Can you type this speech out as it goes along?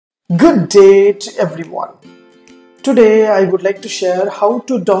Good day to everyone. Today I would like to share how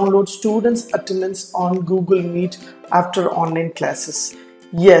to download students' attendance on Google Meet after online classes.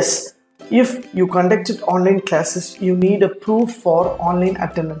 Yes, if you conducted online classes, you need a proof for online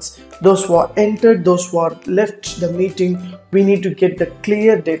attendance. Those who are entered, those who are left the meeting, we need to get the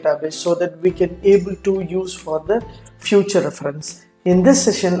clear database so that we can able to use for the future reference. In this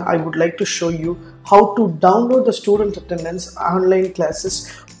session, I would like to show you how to download the student attendance online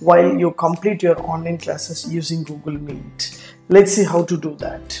classes while you complete your online classes using Google Meet. Let's see how to do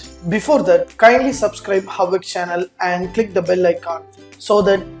that. Before that, kindly subscribe HowXT channel and click the bell icon so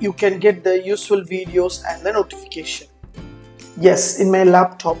that you can get the useful videos and the notification. Yes, in my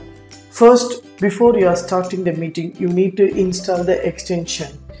laptop, first before you are starting the meeting, you need to install the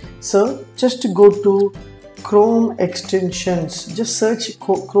extension. So just go to Chrome extensions, just search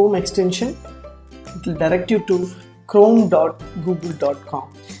Chrome extension. It will direct you to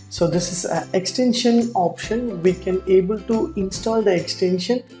chrome.google.com. so this is an extension option. We can able to install the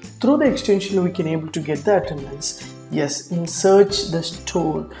extension. Through the extension we can able to get the attendance. Yes, in search the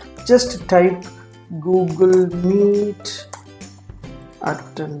store, just type Google Meet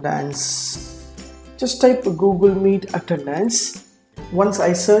attendance. Just type Google Meet attendance. Once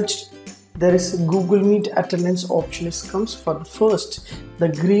I searched, there is a Google Meet attendance option. It comes for the first, the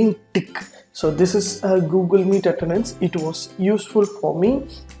green tick. So this is a Google Meet attendance. It was useful for me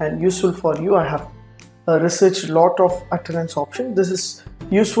and useful for you. I have researched a lot of attendance options. This is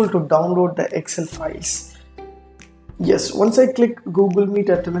useful to download the Excel files. Yes, once I click Google Meet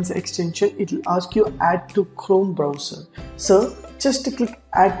attendance extension, it will ask you add to Chrome browser. So just click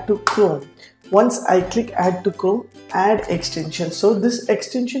add to Chrome. Once I click add to Chrome, add extension. So this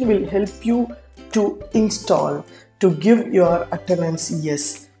extension will help you to install, to give your attendance.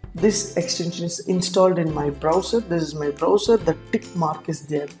 Yes, this extension is installed in my browser. This is my browser. The tick mark is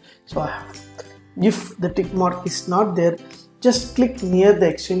there. So I have. If the tick mark is not there, just click near the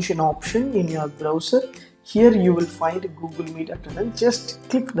extension option in your browser. Here you will find Google Meet attendance. Just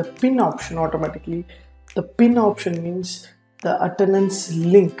click the pin option automatically. The pin option means the attendance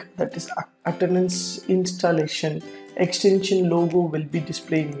link, that is attendance installation extension logo will be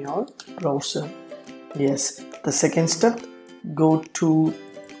displayed in your browser. Yes, the second step, go to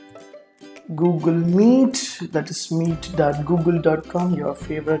Google Meet, that is meet.google.com, your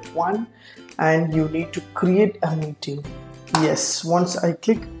favorite one, and you need to create a meeting. Yes, once I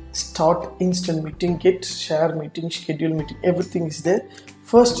click start instant meeting, get share meeting, schedule meeting, everything is there.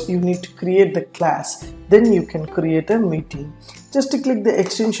 First you need to create the class, then you can create a meeting. Just to click the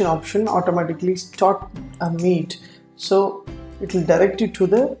extension option, automatically start a meet. So it will direct you to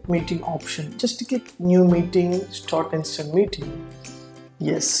the meeting option. Just to click new meeting, start instant meeting.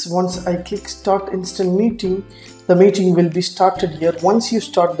 Yes, once I click start instant meeting, the meeting will be started here. Once you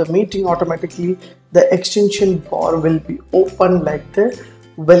start the meeting, automatically the extension bar will be open like the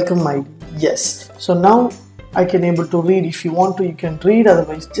welcome ID. Yes, so now I can able to read. If you want to, you can read,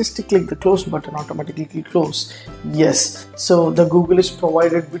 otherwise just to click the close button, automatically click close. Yes, so the Google is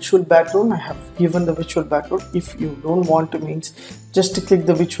provided virtual background. I have given the virtual background. If you don't want to, means just to click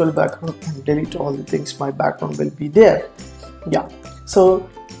the virtual background and delete all the things, my background will be there. Yeah, so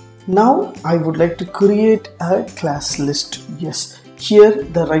now I would like to create a class list. Yes, here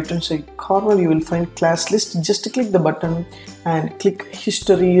the right hand side corner you will find class list. Just click the button and click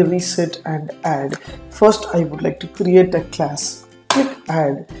history, reset and add. First I would like to create a class. Click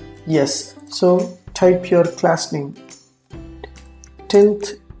add. Yes, so type your class name,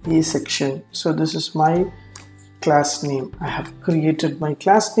 10th A section. So this is my class name. I have created my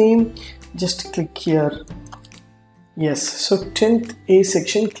class name. Just click here. Yes, so 10th A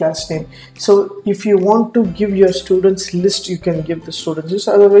section class name. So if you want to give your students list, you can give the students list.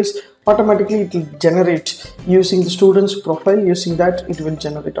 Otherwise automatically it will generate using the students profile. Using that it will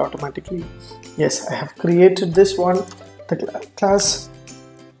generate automatically. Yes, I have created this one, the class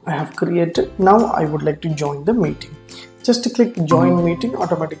I have created. Now I would like to join the meeting. Just to click join meeting,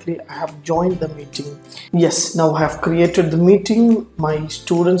 automatically I have joined the meeting. Yes, now I have created the meeting. My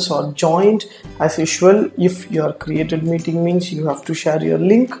students are joined. As usual, if your created meeting means you have to share your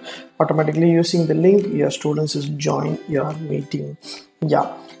link. Automatically using the link, your students is join your meeting.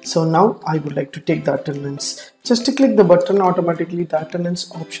 Yeah, so now I would like to take the attendance. Just to click the button, automatically the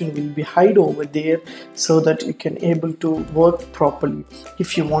attendance option will be hide over there so that you can able to work properly.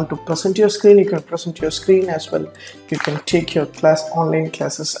 If you want to present your screen, you can present your screen as well. You can take your class online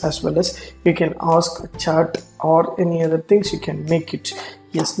classes as well as you can ask a chat or any other things, you can make it.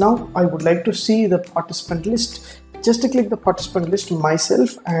 Yes, now I would like to see the participant list. just to click the participant list,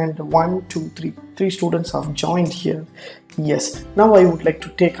 myself and 1 2 3 3 students have joined here. Yes, now I would like to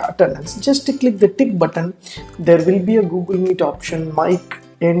take attendance. Just to click the tick button, there will be a Google Meet option, mic,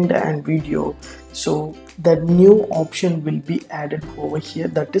 end and video. So that new option will be added over here,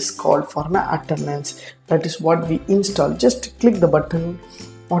 that is called for an attendance. That is what we install. Just click the button,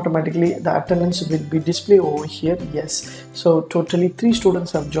 automatically the attendance will be displayed over here. Yes, so totally 3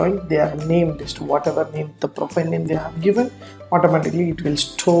 students have joined. Their name list, whatever name, the profile name they have given, automatically it will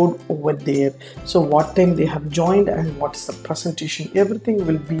store over there. So what time they have joined and what is the presentation, everything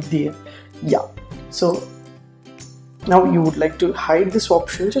will be there. Yeah, so now you would like to hide this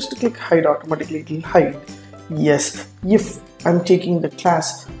option, just click hide, automatically it will hide. Yes, if I'm taking the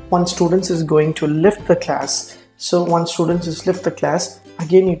class, one student is going to left the class, so one student is left the class,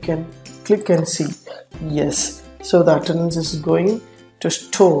 again you can click and see. Yes, so the attendance is going to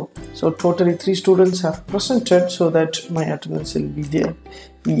store. So totally 3 students have presented, so that my attendance will be there.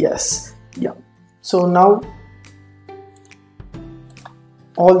 Yes, yeah, so now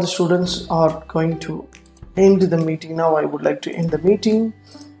all the students are going to end the meeting. Now I would like to end the meeting.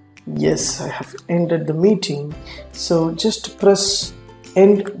 Yes, I have ended the meeting. So just press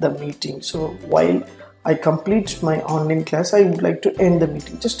end the meeting. So while I complete my online class, I would like to end the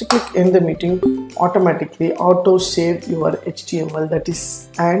meeting. Just to click end the meeting, automatically auto save your HTML, that is,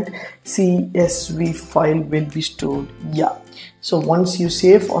 and CSV file will be stored. Yeah, so once you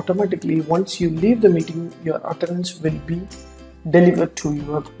save, automatically once you leave the meeting, your attendance will be delivered to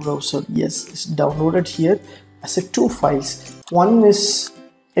your browser. Yes, it's downloaded here as a 2 files. One is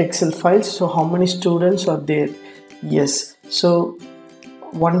Excel files, so how many students are there? Yes, so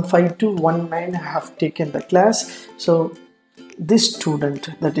 15219 have taken the class. So this student,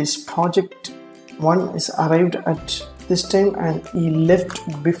 that is project 1, is arrived at this time and he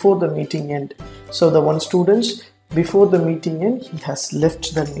left before the meeting end. So the one students before the meeting end, he has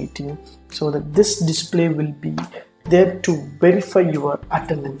left the meeting, so that this display will be there to verify your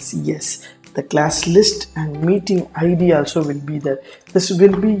attendance. Yes, the class list and meeting ID also will be there. This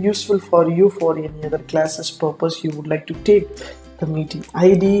will be useful for you for any other classes purpose you would like to take. The meeting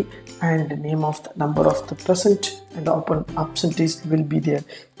ID and the name of the number of the present and open absentees will be there.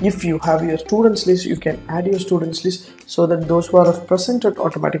 If you have your students list, you can add your students list, so that those who are presented,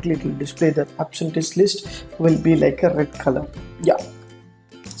 automatically it will display that absentees list will be like a red color. Yeah,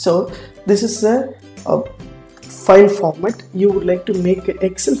 so this is a file format. You would like to make an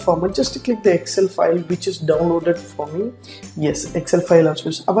Excel format, just click the Excel file which is downloaded for me. Yes, Excel file also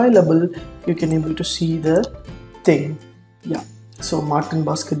is available. You can able to see the thing. Yeah, so Martin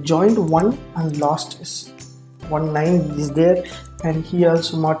Basket joined 1 and lost is 19, he is there, and he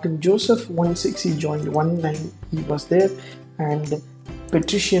also Martin Joseph 16, he joined 19, he was there, and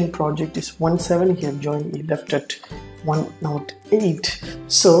Patrician project is 17, he had joined, he left at 108.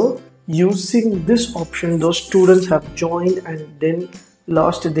 So using this option, those students have joined and then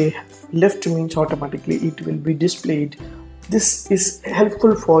lost, they have left, means automatically it will be displayed. This is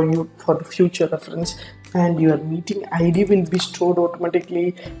helpful for you for the future reference, and your meeting ID will be stored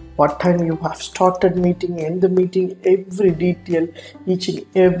automatically. What time you have started meeting, end the meeting, every detail, each and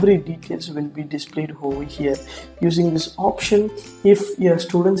every details will be displayed over here. Using this option, if your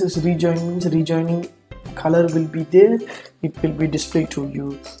students is rejoining, means rejoining color will be there, it will be displayed to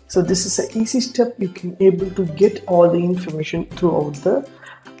you. So this is an easy step, you can able to get all the information throughout the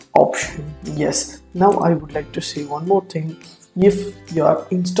option. Yes, now I would like to say one more thing. If you are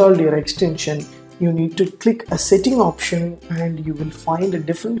installed your extension, you need to click a setting option and you will find a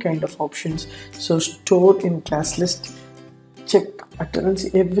different kind of options. So store in class list, check attendance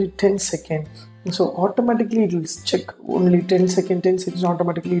every 10 seconds. So automatically it will check only 10 seconds,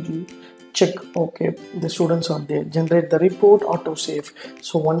 automatically it will check, okay, the students are there. Generate the report, auto save.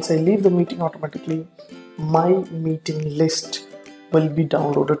 So once I leave the meeting, automatically my meeting list will be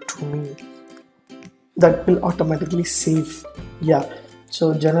downloaded to me. That will automatically save. Yeah,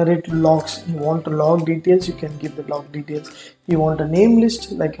 so generate logs. You want to log details, you can give the log details. You want a name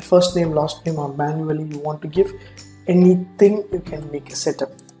list like a first name, last name, or manually you want to give anything, you can make a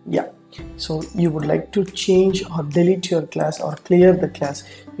setup. Yeah, so you would like to change or delete your class or clear the class.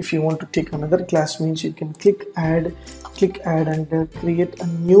 If you want to take another class, means you can click add and create a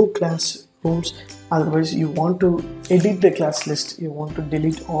new class rooms. Otherwise you want to edit the class list, you want to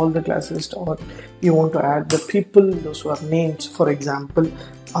delete all the class list, or you want to add the people, those who are names, for example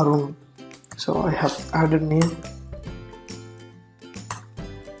Arun. So I have added name.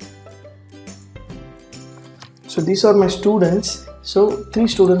 So these are my students. So 3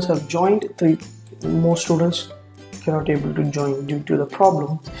 students have joined, 3 more students cannot able to join due to the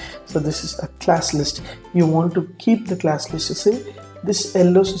problem. So this is a class list. You want to keep the class list to say this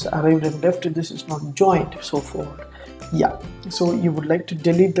LOS is arrived and left, this is not joined, so forth. Yeah, so you would like to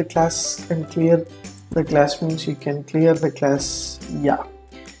delete the class and clear the class, means you can clear the class. Yeah,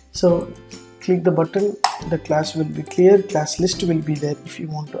 so click the button, the class will be clear, class list will be there. If you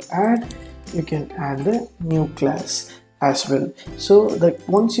want to add, you can add the new class as well. So that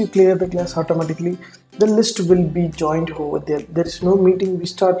once you clear the class, automatically the list will be joined over there. There is no meeting we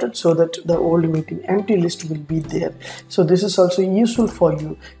started, so that the old meeting empty list will be there. So this is also useful for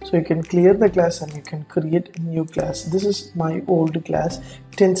you. So you can clear the class and you can create a new class. This is my old class,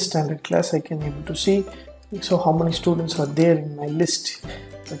 10th standard class. I can able to see so how many students are there in my list.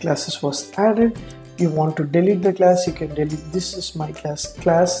 The classes was added. You want to delete the class, you can delete. This is my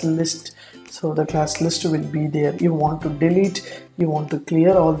class list. So the class list will be there. You want to delete, you want to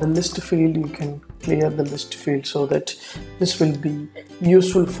clear all the list field, you can clear the list field, so that this will be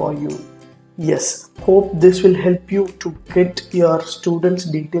useful for you. Yes, hope this will help you to get your students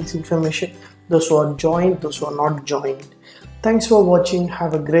details information, those who are joined, those who are not joined. Thanks for watching.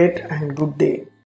 Have a great and good day.